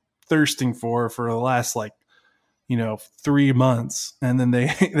been thirsting for the last 3 months. And then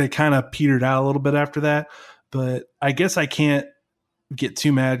they kind of petered out a little bit after that. But I guess I can't get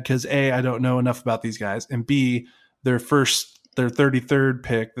too mad because A, I don't know enough about these guys. And B, their 33rd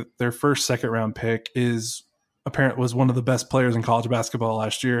pick, their first second round pick was one of the best players in college basketball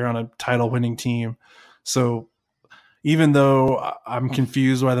last year on a title winning team. So even though I'm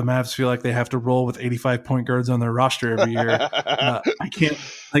confused why the Mavs feel like they have to roll with 85 point guards on their roster every year,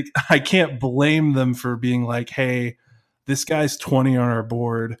 I can't blame them for being like, hey, this guy's 20 on our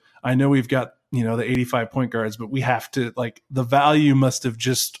board. I know we've got, the 85 point guards, but we have to, like, the value must have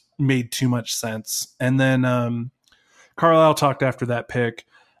just made too much sense. And then Carlisle talked after that pick,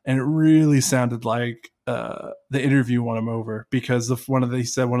 and it really sounded like the interview won him over because he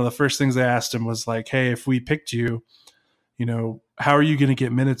said one of the first things they asked him was like, hey, if we picked you, how are you going to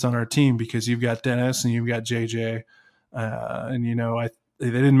get minutes on our team? Because you've got Dennis and you've got JJ. And, they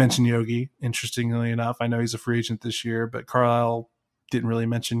didn't mention Yogi, interestingly enough. I know he's a free agent this year, but Carlisle didn't really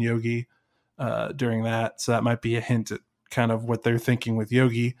mention Yogi during that. So that might be a hint at kind of what they're thinking with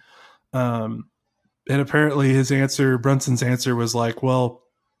Yogi. And apparently Brunson's answer was like, well,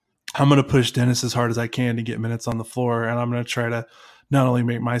 I'm going to push Dennis as hard as I can to get minutes on the floor. And I'm going to try to not only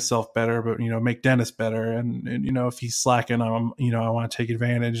make myself better, but, make Dennis better. And if he's slacking, I want to take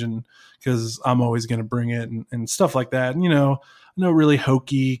advantage, and because I'm always going to bring it and stuff like that. And, no really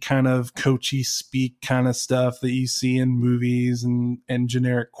hokey kind of coachy speak kind of stuff that you see in movies and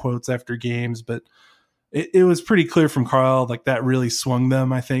generic quotes after games. But it was pretty clear from Carl, like that really swung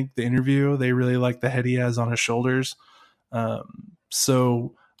them. I think the interview, they really like the head he has on his shoulders.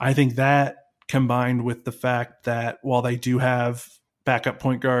 So I think that combined with the fact that while they do have backup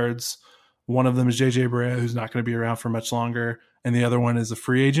point guards, one of them is JJ Barea, who's not going to be around for much longer, and the other one is a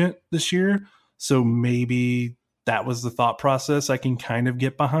free agent this year. So maybe that was the thought process I can kind of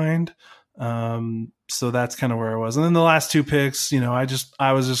get behind. So that's kind of where I was. And then the last 2 picks,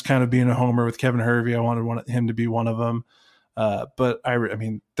 I was just kind of being a homer with Kevin Hervey. I wanted him to be one of them. But I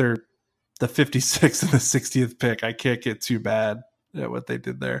mean, they're the 56th and the 60th pick. I can't get too bad at what they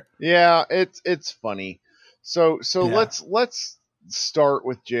did there. Yeah, it's funny. So Yeah. let's start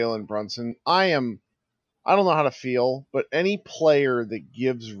with Jalen Brunson. I don't know how to feel, but any player that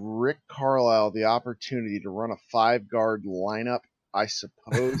gives Rick Carlisle the opportunity to run a 5-guard lineup, I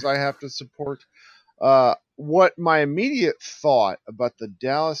suppose I have to support. What my immediate thought about the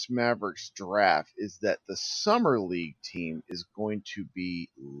Dallas Mavericks draft is that the Summer League team is going to be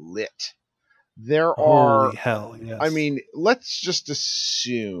lit. Holy hell, yes. I mean, let's just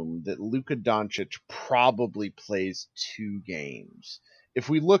assume that Luka Doncic probably plays 2 games. if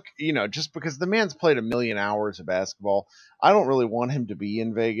we look, just because the man's played 1,000,000 hours of basketball, I don't really want him to be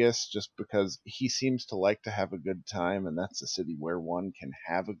in Vegas just because he seems to like to have a good time, and that's a city where one can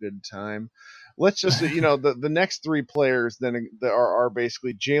have a good time. Let's just, the next three players then are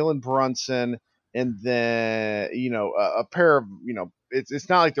basically Jalen Brunson, and then, a pair of, it's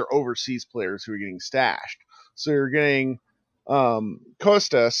not like they're overseas players who are getting stashed. So you're getting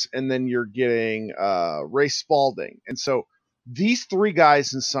Kostas, and then you're getting Ray Spalding. And so these three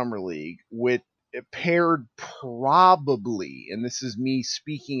guys in Summer League with paired probably, and this is me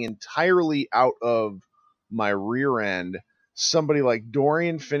speaking entirely out of my rear end, somebody like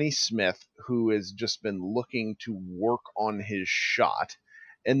Dorian Finney-Smith, who has just been looking to work on his shot.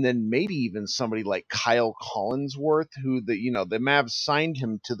 And then maybe even somebody like Kyle Collinsworth, who the Mavs signed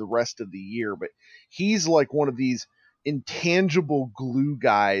him to the rest of the year, but he's like one of these intangible glue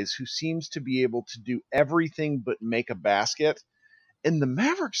guys who seems to be able to do everything but make a basket. And the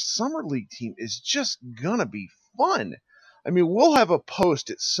Mavericks Summer League team is just gonna be fun. I mean, we'll have a post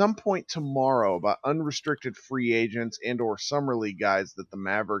at some point tomorrow about unrestricted free agents and or Summer League guys that the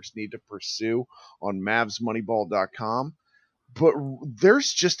Mavericks need to pursue on MavsMoneyball.com. But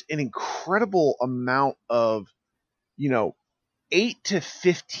there's just an incredible amount of, 8 to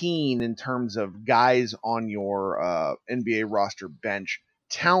 15 in terms of guys on your NBA roster bench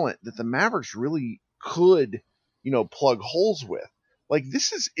talent that the Mavericks really could, plug holes with. Like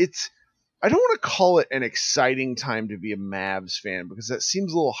I don't want to call it an exciting time to be a Mavs fan because that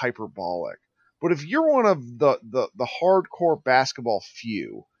seems a little hyperbolic. But if you're one of the hardcore basketball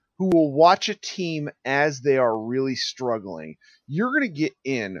few who will watch a team as they are really struggling, you're going to get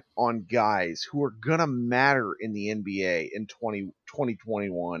in on guys who are going to matter in the NBA in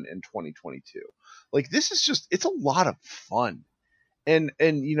 2021 and 2022. Like, this is it's a lot of fun. And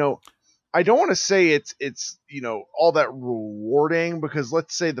I don't want to say it's all that rewarding, because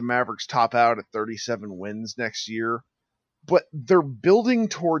let's say the Mavericks top out at 37 wins next year, but they're building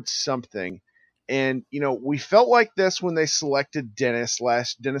towards something. And, we felt like this when they selected Dennis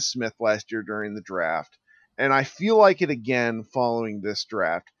Smith last year during the draft. And I feel like it again following this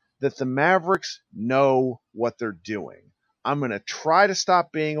draft, that the Mavericks know what they're doing. I'm going to try to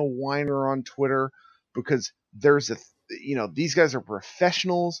stop being a whiner on Twitter, because these guys are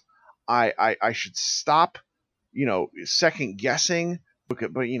professionals. I should stop, second guessing, but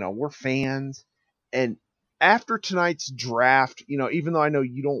we're fans. And after tonight's draft, even though I know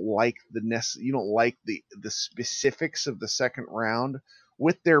you don't like the specifics of the second round,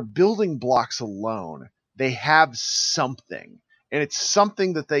 with their building blocks alone, they have something, and it's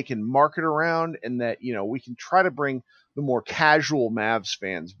something that they can market around, and that we can try to bring the more casual Mavs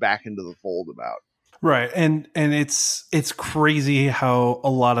fans back into the fold about. Right, and it's crazy how a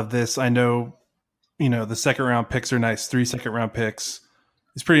lot of this, I know, the second round picks are nice. 3 second round picks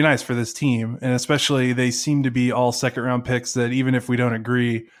is pretty nice for this team. And especially they seem to be all second round picks that, even if we don't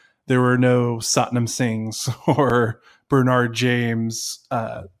agree, there were no Satnam Singhs or Bernard James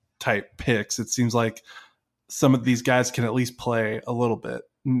type picks. It seems like some of these guys can at least play a little bit.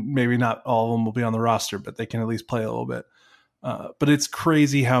 Maybe not all of them will be on the roster, but they can at least play a little bit. But it's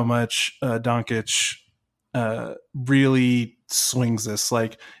crazy how much Doncic really swings this.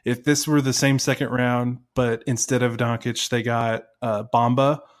 Like, if this were the same second round, but instead of Doncic, they got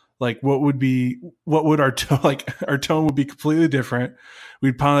Bamba, like what would our tone, our tone would be completely different.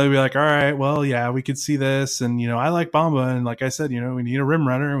 We'd probably be like, all right, well, yeah, we could see this. And, I like Bamba. And like I said, we need a rim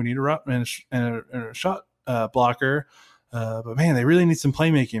runner. We need a shot blocker. But man, they really need some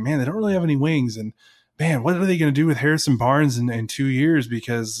playmaking. Man, they don't really have any wings. And man, what are they going to do with Harrison Barnes in 2 years?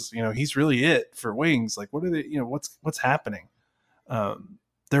 Because, he's really it for wings. Like, what are they, what's happening?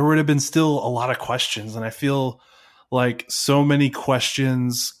 There would have been still a lot of questions. And I feel like so many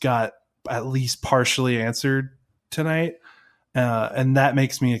questions got at least partially answered tonight. And that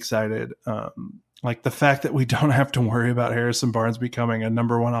makes me excited. Like, the fact that we don't have to worry about Harrison Barnes becoming a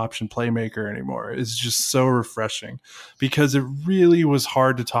number one option playmaker anymore is just so refreshing, because it really was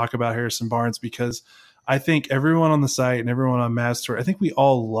hard to talk about Harrison Barnes, because I think everyone on the site and everyone on Mavs Tour, I think we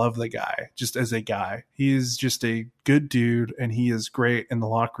all love the guy just as a guy. He is just a good dude, and he is great in the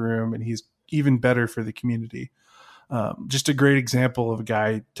locker room, and he's even better for the community. Just a great example of a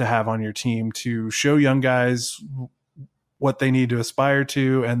guy to have on your team to show young guys what they need to aspire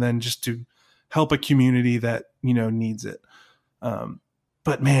to, and then just to help a community that, needs it.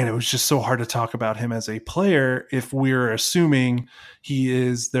 But man, it was just so hard to talk about him as a player if we're assuming he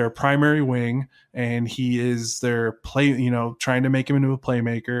is their primary wing and he is their trying to make him into a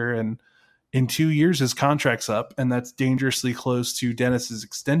playmaker. And in 2 years, his contract's up, and that's dangerously close to Dennis's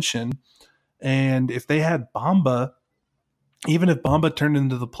extension. And if they had Bamba, even if Bamba turned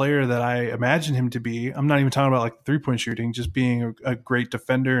into the player that I imagine him to be, I'm not even talking about like 3-point shooting, just being a great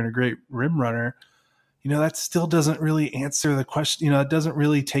defender and a great rim runner, that still doesn't really answer the question. It doesn't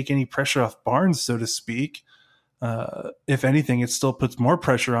really take any pressure off Barnes, so to speak. If anything, it still puts more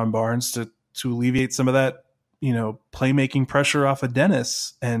pressure on Barnes to alleviate some of that, playmaking pressure off of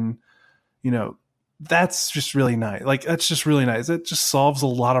Dennis. And, that's just really nice. Like, that's just really nice. It just solves a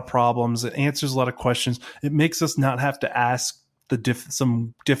lot of problems. It answers a lot of questions. It makes us not have to ask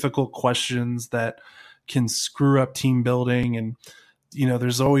some difficult questions that can screw up team building. And,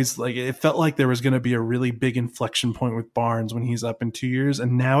 there's always it felt like there was going to be a really big inflection point with Barnes when he's up in 2 years.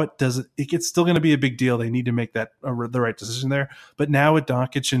 And now it gets still going to be a big deal. They need to make that the right decision there. But now with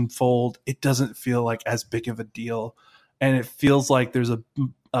Doncic in fold, it doesn't feel like as big of a deal. And it feels like there's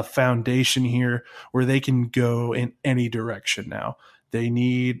a foundation here where they can go in any direction now. They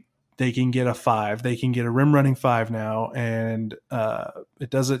can get a 5. They can get a rim running 5 now. And we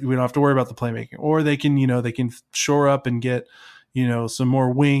don't have to worry about the playmaking. Or they can, they can shore up and get, some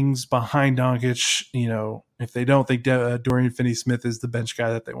more wings behind Doncic. If they don't think Dorian Finney-Smith is the bench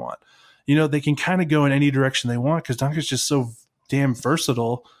guy that they want. They can kind of go in any direction they want because Doncic is just so damn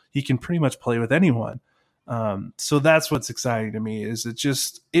versatile. He can pretty much play with anyone. So that's what's exciting to me is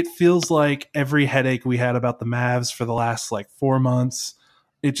it feels like every headache we had about the Mavs for the last 4 months,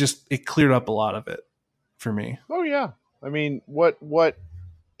 it cleared up a lot of it for me. Oh yeah. I mean, what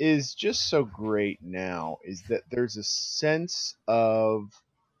is just so great now is that there's a sense of,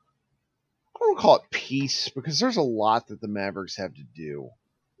 I don't want to call it peace because there's a lot that the Mavericks have to do.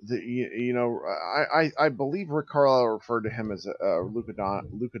 I believe Rick Carlisle referred to him as Luka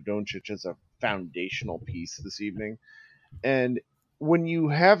Doncic as a foundational piece this evening. And when you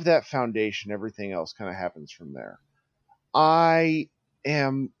have that foundation, everything else kind of happens from there. I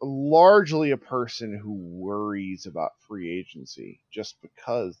am largely a person who worries about free agency just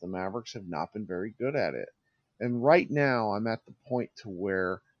because the Mavericks have not been very good at it. And right now I'm at the point to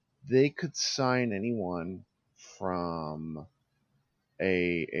where they could sign anyone from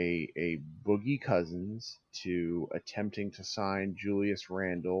a Boogie Cousins to attempting to sign Julius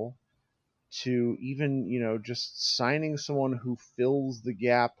Randle to even, just signing someone who fills the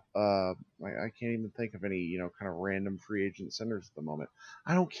gap. I can't even think of any, kind of random free agent centers at the moment.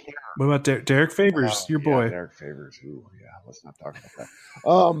 I don't care. What about Derek Favors, your boy? Derek Favors. Ooh, yeah, let's not talk about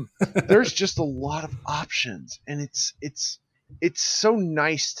that. There's just a lot of options, and it's so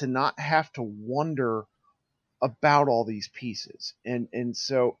nice to not have to wonder about all these pieces. And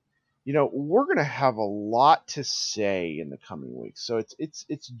so, we're going to have a lot to say in the coming weeks. So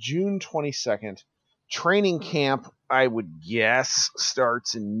it's June 22nd. Training camp, I would guess,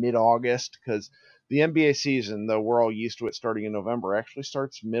 starts in mid-August because the NBA season, though we're all used to it starting in November, actually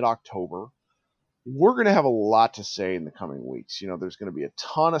starts mid-October. We're going to have a lot to say in the coming weeks. There's going to be a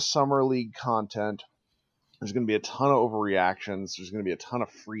ton of summer league content. There's going to be a ton of overreactions. There's going to be a ton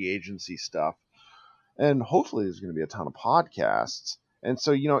of free agency stuff. And hopefully there's going to be a ton of podcasts. And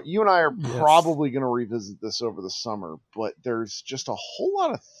so, you and I are probably going to revisit this over the summer, but there's just a whole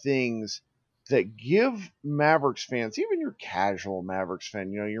lot of things that give Mavericks fans, even your casual Mavericks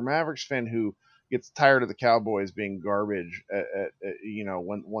fan, your Mavericks fan who gets tired of the Cowboys being garbage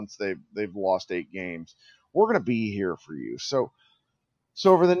once they've lost 8 games, we're going to be here for you. So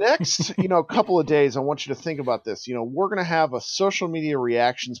over the next, couple of days, I want you to think about this. We're going to have a social media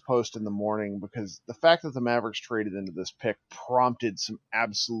reactions post in the morning because the fact that the Mavericks traded into this pick prompted some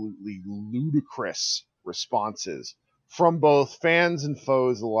absolutely ludicrous responses from both fans and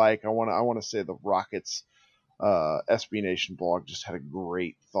foes alike. I want to say the Rockets SB Nation blog just had a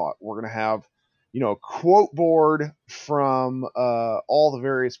great thought. We're going to have, a quote board from all the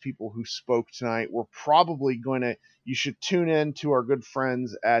various people who spoke tonight. We're probably going to, you should tune in to our good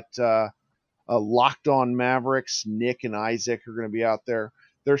friends at Locked On Mavericks. Nick and Isaac are going to be out there.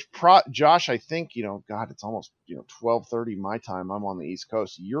 There's Josh, I think, God, it's almost, 12:30 my time. I'm on the East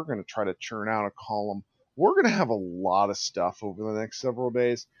Coast. You're going to try to churn out a column. We're going to have a lot of stuff over the next several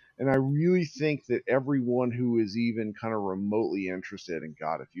days. And I really think that everyone who is even kind of remotely interested, and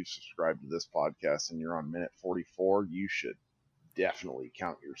God, if you subscribe to this podcast and you're on minute 44, you should definitely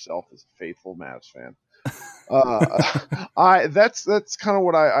count yourself as a faithful Mavs fan. That's kind of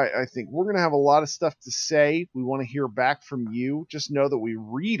what I think. We're going to have a lot of stuff to say. We want to hear back from you. Just know that we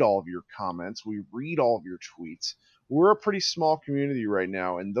read all of your comments. We read all of your tweets. We're a pretty small community right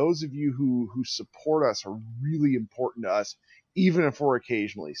now, and those of you who support us are really important to us, even if we're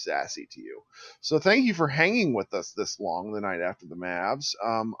occasionally sassy to you. So thank you for hanging with us this long the night after the Mavs.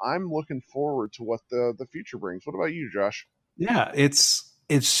 I'm looking forward to what the future brings. What about you, Josh? Yeah, it's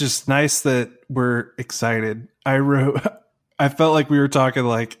just nice that we're excited. I I felt like we were talking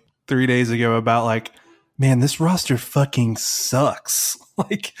like 3 days ago about like, man, this roster fucking sucks.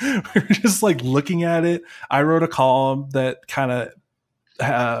 Like we're just like looking at it. I wrote a column that kind of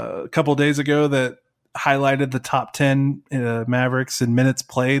a couple days ago that highlighted the top 10 Mavericks in minutes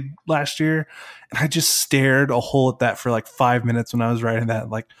played last year. And I just stared a hole at that for like 5 minutes when I was writing that,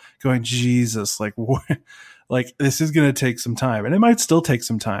 like going, Jesus, like what? Like this is going to take some time, and it might still take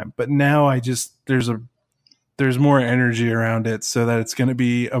some time, but now there's more energy around it so that it's going to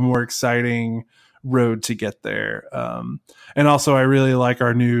be a more exciting road to get there. And also I really like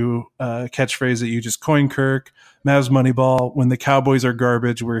our new catchphrase that you just coined, Kirk, Mavs Moneyball. When the Cowboys are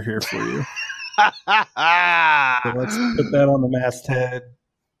garbage, we're here for you. So let's put that on the masthead.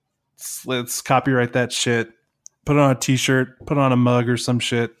 Let's copyright that shit. Put it on a t-shirt, put it on a mug or some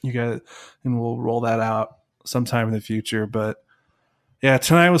shit. You got it, and we'll roll that out sometime in the future. But yeah,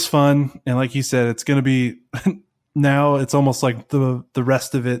 tonight was fun. And like you said, it's going to be now it's almost like the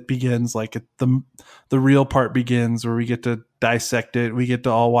rest of it begins, like the real part begins where we get to dissect it. We get to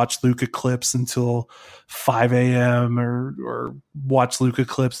all watch Luka clips until 5 a.m. or watch Luka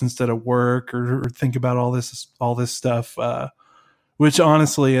clips instead of work or think about all this stuff. Which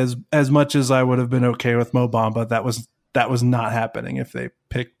honestly, as much as I would have been okay with Mo Bamba, that was not happening if they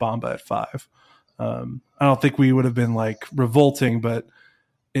picked Bamba at 5. I don't think we would have been like revolting, but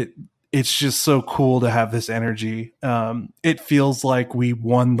it's just so cool to have this energy. It feels like we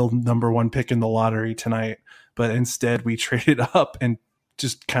won the number 1 pick in the lottery tonight, but instead we traded up and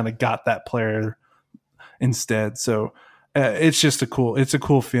just kind of got that player instead. So it's just a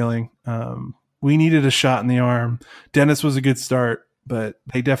cool feeling. We needed a shot in the arm. Dennis was a good start, but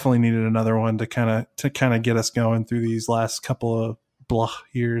they definitely needed another one to kind of get us going through these last couple of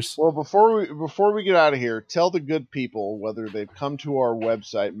years. Well, before we get out of here, tell the good people, whether they've come to our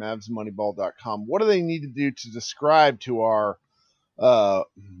website, mavsmoneyball.com, what do they need to do to subscribe to our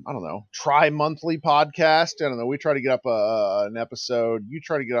tri-monthly podcast? I don't know. We try to get up an episode. You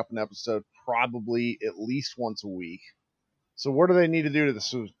try to get up an episode probably at least once a week. So what do they need to do to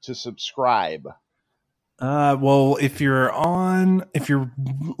subscribe? Well, if you're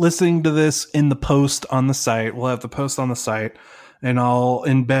listening to this in the post on the site, we'll have the post on the site, and I'll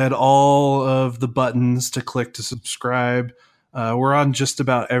embed all of the buttons to click to subscribe. We're on just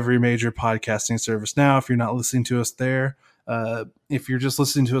about every major podcasting service now. If you're not listening to us there, if you're just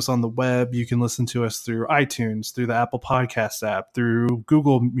listening to us on the web, you can listen to us through iTunes, through the Apple Podcast app, through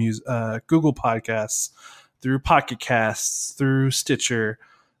Google Podcasts, through Pocket Casts, through Stitcher.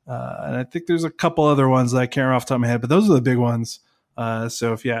 And I think there's a couple other ones that I can't remember off the top of my head, but those are the big ones.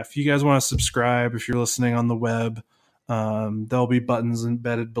 So if you guys want to subscribe, if you're listening on the web, there'll be buttons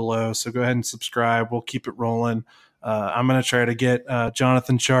embedded below. So go ahead and subscribe. We'll keep it rolling. I'm going to try to get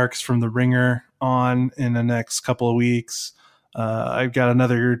Jonathan Sharks from The Ringer on in the next couple of weeks. I've got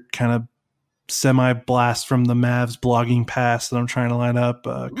another kind of semi-blast from the Mavs blogging pass that I'm trying to line up.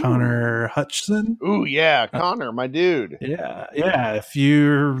 Connor Hutchison. Ooh, yeah, Connor, my dude. Yeah. If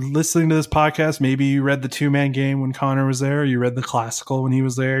you're listening to this podcast, maybe you read the 2-man game when Connor was there. You read the classical when he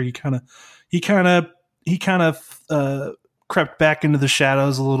was there. He kind of crept back into the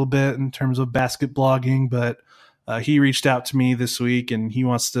shadows a little bit in terms of basket blogging, but he reached out to me this week and he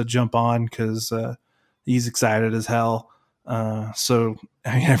wants to jump on because he's excited as hell. So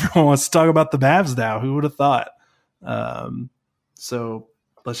everyone wants to talk about the Mavs now. Who would have thought? So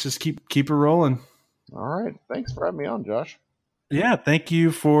let's just keep it rolling. All right. Thanks for having me on, Josh. Yeah. Thank you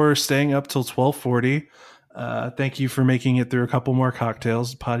for staying up till 12:40. Thank you for making it through a couple more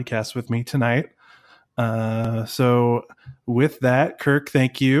cocktails podcast with me tonight. So with that, Kirk,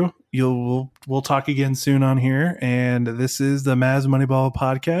 thank you. We'll talk again soon on here. And this is the Mavs Moneyball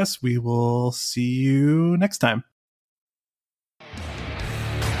podcast. We will see you next time.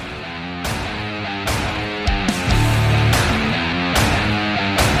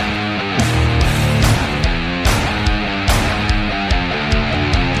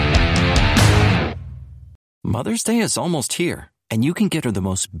 Mother's Day is almost here, and you can get her the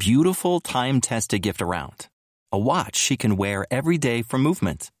most beautiful time-tested gift around. A watch she can wear every day from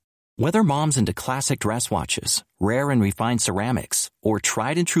Movement. Whether mom's into classic dress watches, rare and refined ceramics, or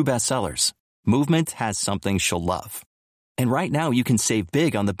tried-and-true bestsellers, Movement has something she'll love. And right now, you can save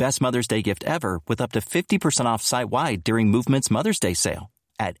big on the best Mother's Day gift ever with up to 50% off site-wide during Movement's Mother's Day sale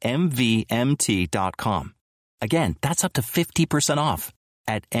at MVMT.com. Again, that's up to 50% off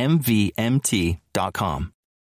at MVMT.com.